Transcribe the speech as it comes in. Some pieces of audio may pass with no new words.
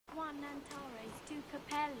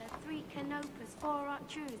Stella, 3 Canopus, 4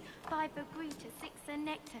 Arcturus, 5 Agrita, 6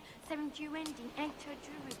 Nectar, 7 Duending, 8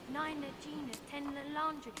 Druid, 9 Agena, 10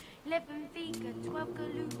 Lalandry, 11 Vega, 12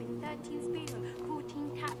 Galubin, 13 Spiro,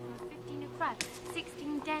 14 Capra, 15 Crab,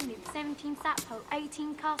 16 Denib, 17 Sapo,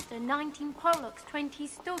 18 Caster, 19 Pollux, 20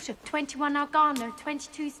 Stusha, 21 Argana,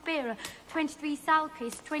 22 Spira, 23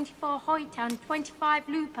 Salkis, 24 Hoytown, 25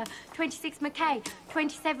 Lupa, 26 McKay,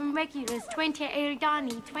 27 Regulars, 28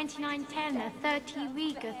 Eridani, 29 Turner, 30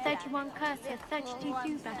 Riga, 31 Cursor, 32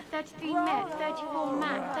 Cuba, 33 Met, 34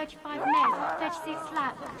 Mac, 35 Ned, 36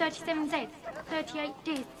 Lap, 37 Z, 38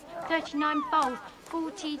 Dis, 39 Bolt,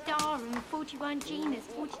 40 Darum, 41 Genus,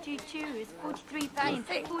 42 Turus, 43 Flynn,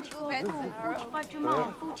 44 Paul, 45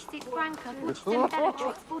 Jamal, 46 Branca, 47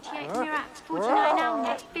 Bellatrix, 48 Mirax, 49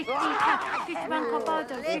 Alnet, 50 Cap, 51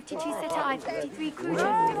 Corbodo, 52 Setai, 53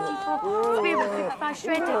 Cruiser, 54 Spirit, 55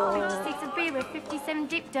 Shredder, 56 Abira, 57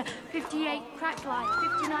 Dipter, 58 Cracklight,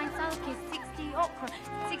 59 Salkis, 60 Opera,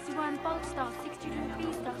 61 Boltstar, 62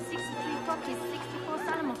 Beastar, 63 Cockis, 64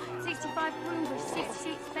 Salomon, 65 Broombush,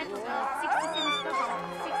 66 Bedwell, 67 Stubble,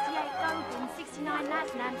 68 Golden, 69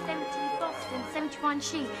 Lasnam, 70 Boston, 71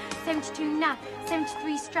 Sheep, 72 Nap,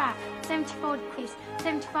 73 Strap, 74 Chris,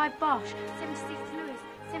 75 Bosch, 76 Lewis,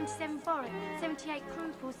 77 Boric, 78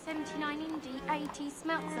 Krupel, 79 Indy, 80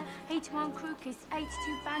 Smeltzer, 81 Krukis, 82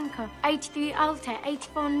 Banker, 83 Alta,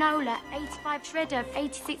 84 Nola, 85 Shredder,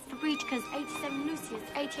 86 Fabricas, 87 Lucius,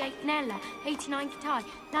 88 Nella, 89 Katai,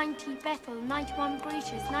 90 Bethel, 91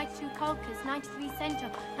 Breaches, 92 Colkers, 93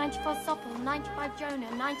 Centaur, 94 Soppel, 95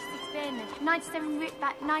 Jonah, 96 Werner, 97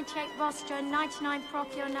 Ripback, 98 Rostra, 99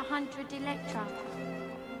 Procyon, 100 Electra.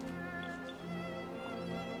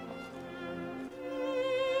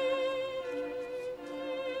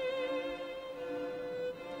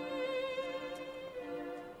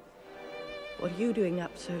 What are you doing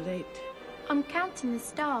up so late? I'm counting the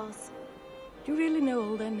stars. Do you really know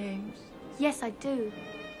all their names? Yes, I do.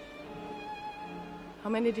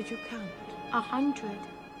 How many did you count? 100.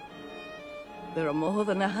 There are more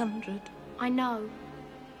than 100. I know.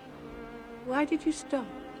 Why did you stop?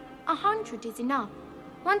 100 is enough.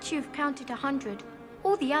 Once you've counted 100,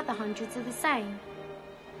 all the other hundreds are the same.